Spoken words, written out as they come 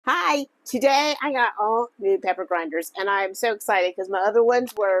Hi, today I got all new pepper grinders and I'm so excited because my other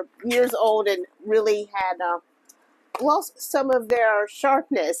ones were years old and really had lost some of their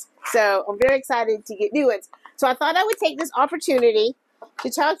sharpness. So I'm very excited to get new ones. So I thought I would take this opportunity to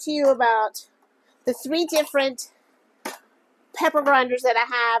talk to you about the three different pepper grinders that I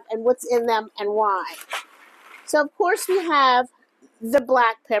have and what's in them and why. So of course we have the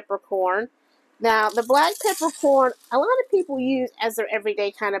black peppercorn. Now, the black peppercorn, a lot of people use as their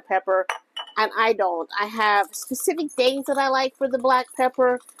everyday kind of pepper, and I don't. I have specific things that I like for the black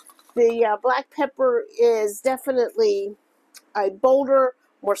pepper. The black pepper is definitely a bolder,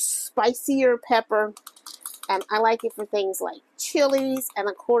 more spicier pepper, and I like it for things like chilies, and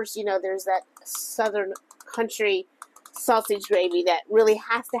of course, you know, there's that southern country sausage gravy that really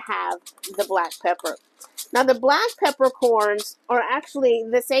has to have the black pepper. Now, the black peppercorns are actually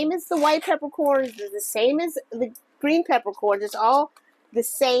the same as the white peppercorns. They're the same as the green peppercorns. It's all the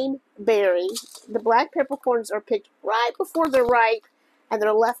same berry. The black peppercorns are picked right before they're ripe, and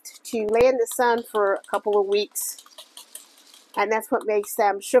they're left to lay in the sun for a couple of weeks. And that's what makes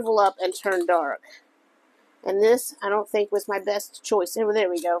them shrivel up and turn dark. And this, I don't think, was my best choice. Oh, there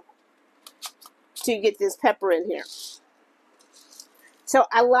we go. To get this pepper in here. So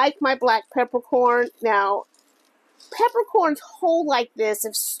I like my black peppercorn. Now, peppercorns whole like this,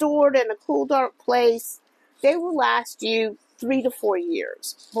 if stored in a cool, dark place, they will last you 3 to 4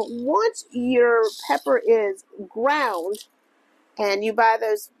 years. But once your pepper is ground, and you buy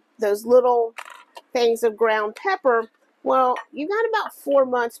those little things of ground pepper, well, you got about 4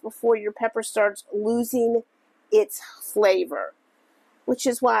 months before your pepper starts losing its flavor, which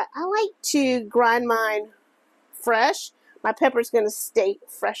is why I like to grind mine fresh. My pepper's going to stay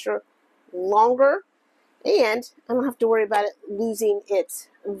fresher longer, and I don't have to worry about it losing its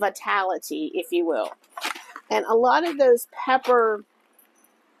vitality, if you will. And a lot of those pepper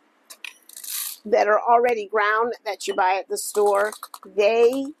that are already ground that you buy at the store,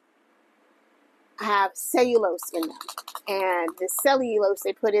 they have cellulose in them. And the cellulose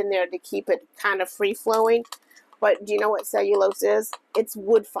they put in there to keep it kind of free-flowing. But do you know what cellulose is? It's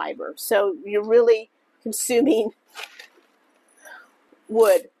wood fiber. So you're really consuming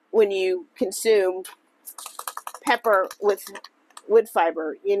wood when you consume pepper with wood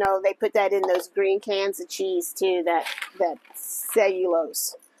fiber. You know, they put that in those green cans of cheese too, that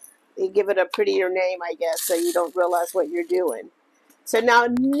cellulose. They give it a prettier name, I guess, so you don't realize what you're doing. So now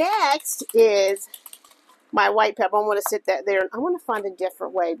next is my white pepper. I want to sit that there, and I want to find a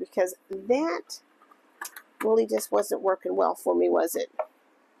different way because that really just wasn't working well for me, was it?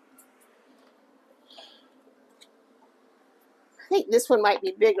 I think this one might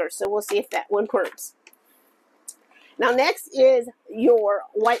be bigger, so we'll see if that one works. Now next is your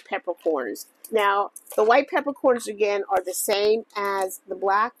white peppercorns. Now the white peppercorns again are the same as the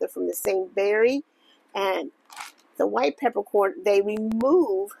black. They're from the same berry. And the white peppercorn, they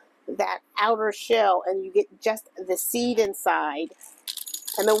remove that outer shell and you get just the seed inside.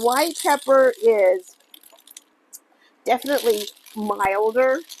 And the white pepper is definitely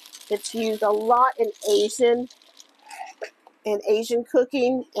milder. It's used a lot in Asian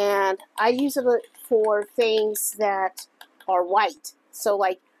cooking, and I use it for things that are white. So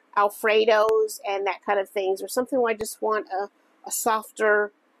like Alfredos and that kind of things, or something where I just want a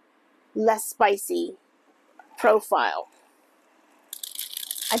softer, less spicy profile.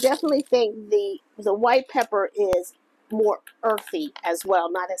 I definitely think the white pepper is more earthy as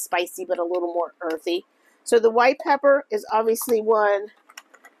well. Not as spicy, but a little more earthy. So the white pepper is obviously one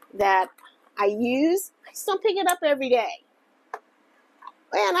that I use. I just don't pick it up every day.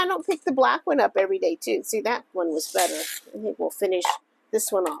 And I don't pick the black one up every day, too. See, that one was better. I think we'll finish this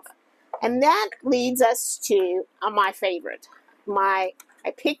one off. And that leads us to my favorite. I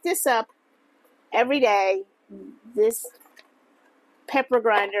pick this up every day. This pepper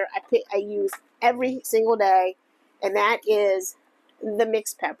grinder I use every single day, and that is the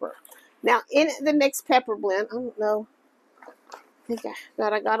mixed pepper. Now, in the mixed pepper blend, I don't know, I think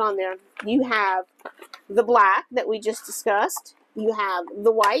I got on there. You have the black that we just discussed. You have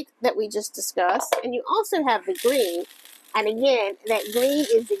the white that we just discussed, and you also have the green. And again, that green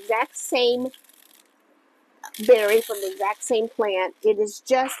is the exact same berry from the exact same plant. It is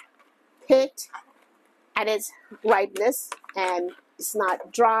just picked at its ripeness, and it's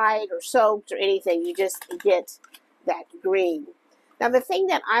not dried or soaked or anything. You just get that green. Now, the thing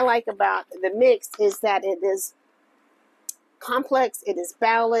that I like about the mixed is that it is complex, it is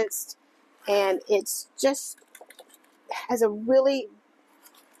balanced, and it's just has a really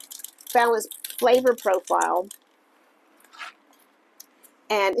balanced flavor profile.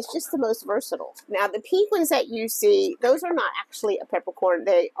 and it's just the most versatile. Now, the pink ones that you see, those are not actually a peppercorn.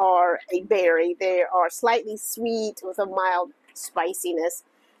 They are a berry. They are slightly sweet with a mild spiciness.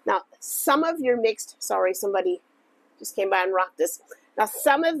 Now, some of your mixed, sorry, somebody just came by and rocked this. Now,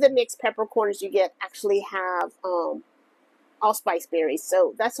 some of the mixed peppercorns you get actually have allspice berries,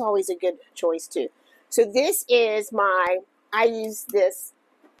 so that's always a good choice too. So this is I use this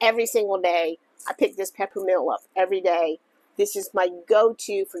every single day. I pick this peppermill up every day. This is my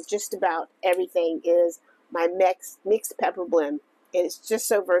go-to for just about everything, is my mixed pepper blend. It's just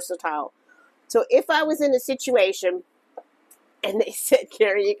so versatile. So if I was in a situation and they said,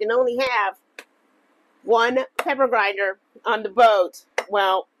 Carrie, you can only have one pepper grinder on the boat,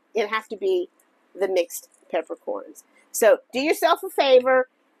 well, it'd have to be the mixed peppercorns. So do yourself a favor,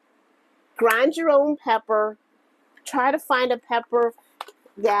 grind your own pepper, try to find a pepper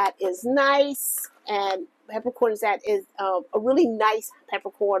that is nice, and peppercorns that is a really nice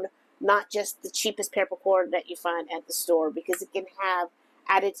peppercorn, not just the cheapest peppercorn that you find at the store, because it can have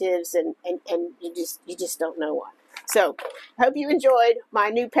additives and you just don't know what. So I hope you enjoyed my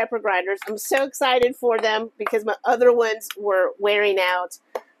new pepper grinders. I'm so excited for them because my other ones were wearing out,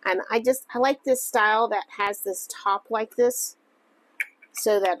 and I like this style that has this top like this,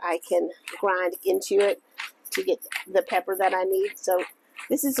 so that I can grind into it to get the pepper that I need. So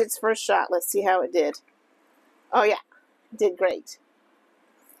this is its first shot. Let's see how it did. Oh yeah, it did great.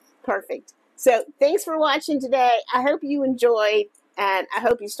 Perfect. So thanks for watching today. I hope you enjoyed, and I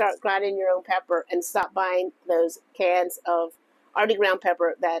hope you start grinding your own pepper and stop buying those cans of already ground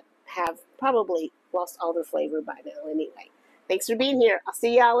pepper that have probably lost all their flavor by now anyway. Thanks for being here. I'll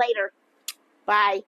see y'all later. Bye.